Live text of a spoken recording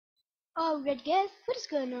Alright guys, what is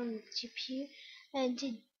going on with Chip here? And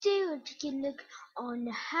today we're taking a look on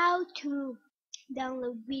how to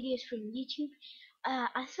download videos from YouTube.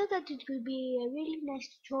 I thought that it would be a really nice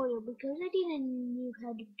tutorial because I didn't know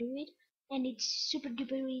how to do it, and it's super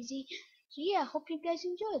duper easy. So yeah, I hope you guys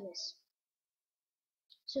enjoy this.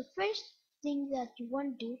 So first thing that you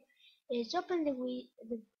want to do is open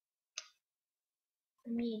I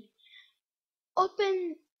mean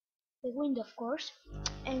open the window of course,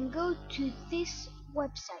 and go to this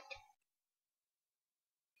website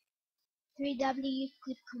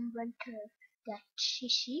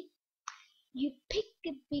www.clipconverter.cc. You pick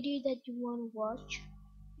a video that you want to watch,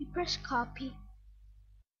 you press copy.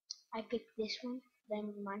 I picked this one,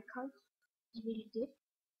 then Minecraft. It's really good.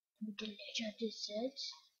 With the Legend of the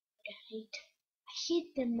Zeds. I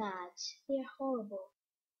hate the ads. They're horrible.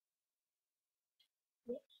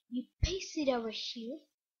 You paste it over here,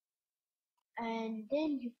 and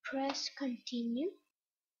then you press continue.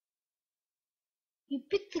 You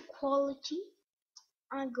pick the quality.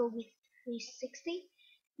 I go with 360.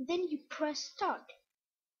 Then you press start.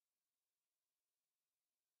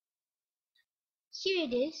 Here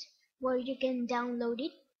it is, where you can download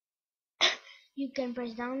it. You can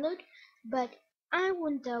press download, but I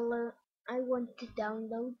want to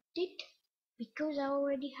download it because I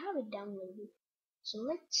already have it downloaded. So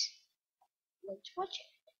let's watch it.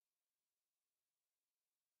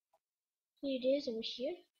 Here it is over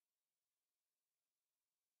here.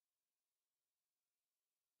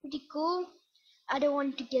 Pretty cool. I don't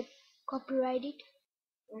want to get copyrighted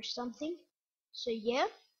or something. So yeah,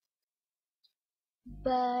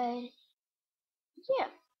 but yeah,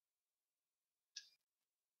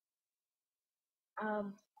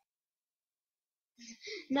 um,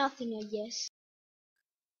 nothing I guess.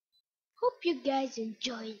 Hope you guys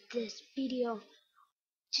enjoyed this video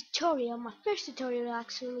tutorial, my first tutorial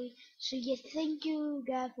actually. So yes, thank you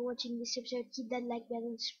guys for watching this episode. Hit that like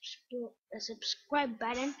button, subscribe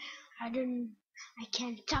button. I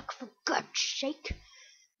can't talk for God's sake.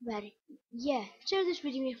 But yeah, share this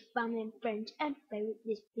video with family and friends and favorite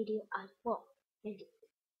this video as well. And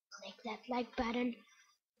click that like button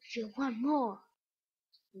if you want more.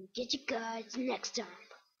 And get you guys next time.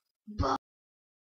 Bye.